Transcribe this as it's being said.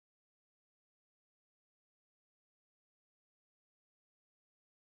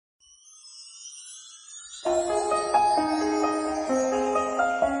The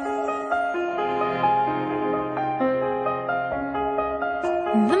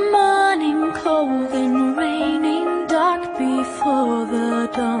morning cold and raining, dark before the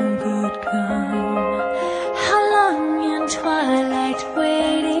dawn could come. How long in twilight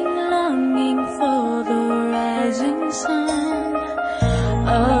waiting, longing for the rising sun.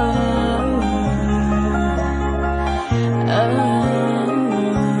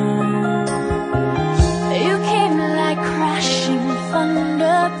 You came like crashing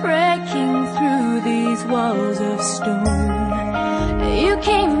thunder, breaking through these walls of stone. You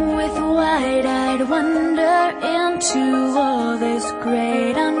came with wide-eyed wonder into all this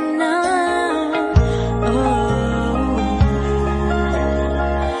great unknown.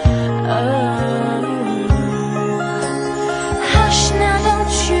 Hush now,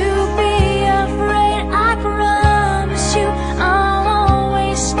 don't you be afraid. I promise you I'll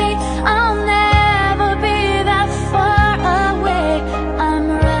always stay. I'll never be that far away. I'm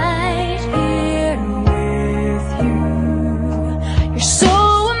right here with you. You're so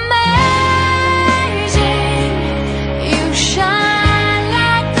amazing. You shine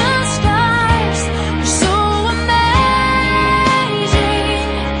like the stars. You're so amazing.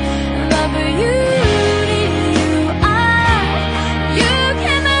 The beauty you are. You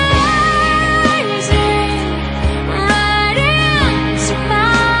came amazing right into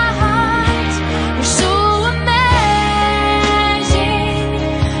my heart. You're so amazing.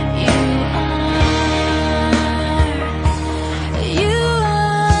 You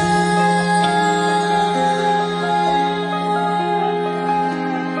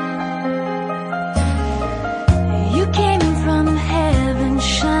You came from heaven,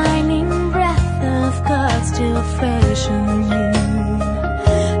 shining breath of God still fresh in you.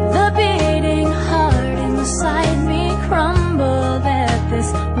 The beating heart inside me crumbled at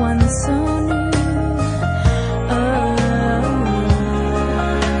this one so new.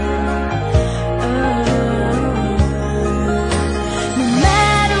 No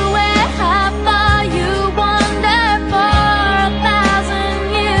matter where, how far you wander, for 1,000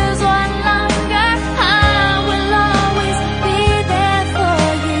 years or longer, I will always be there for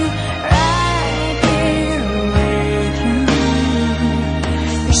you, right here with you.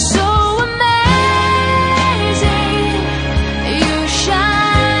 You're so amazing. You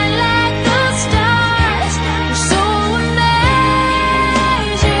shine like the stars. You're so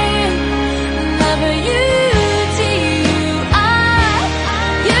amazing. The beauty you are.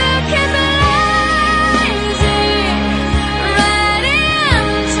 You came amazing right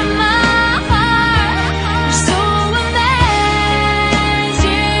into my heart. You're so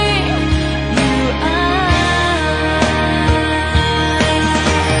amazing. You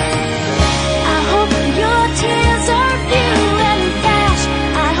I hope your tears are few and fast.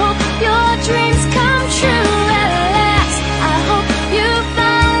 I hope your dreams come true at last. I hope you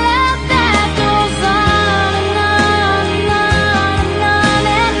find love that goes on and on and on and on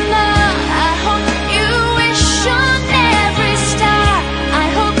and on. I hope you wish on every star. I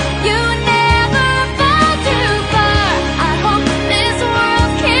hope you never fall too far. I hope this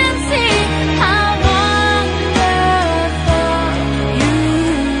world can see how wonderful you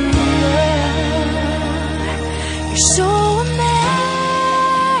are. You're so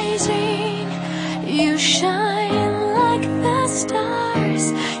amazing. You shine like the stars.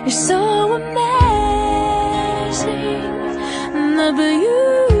 You're so amazing. The beauty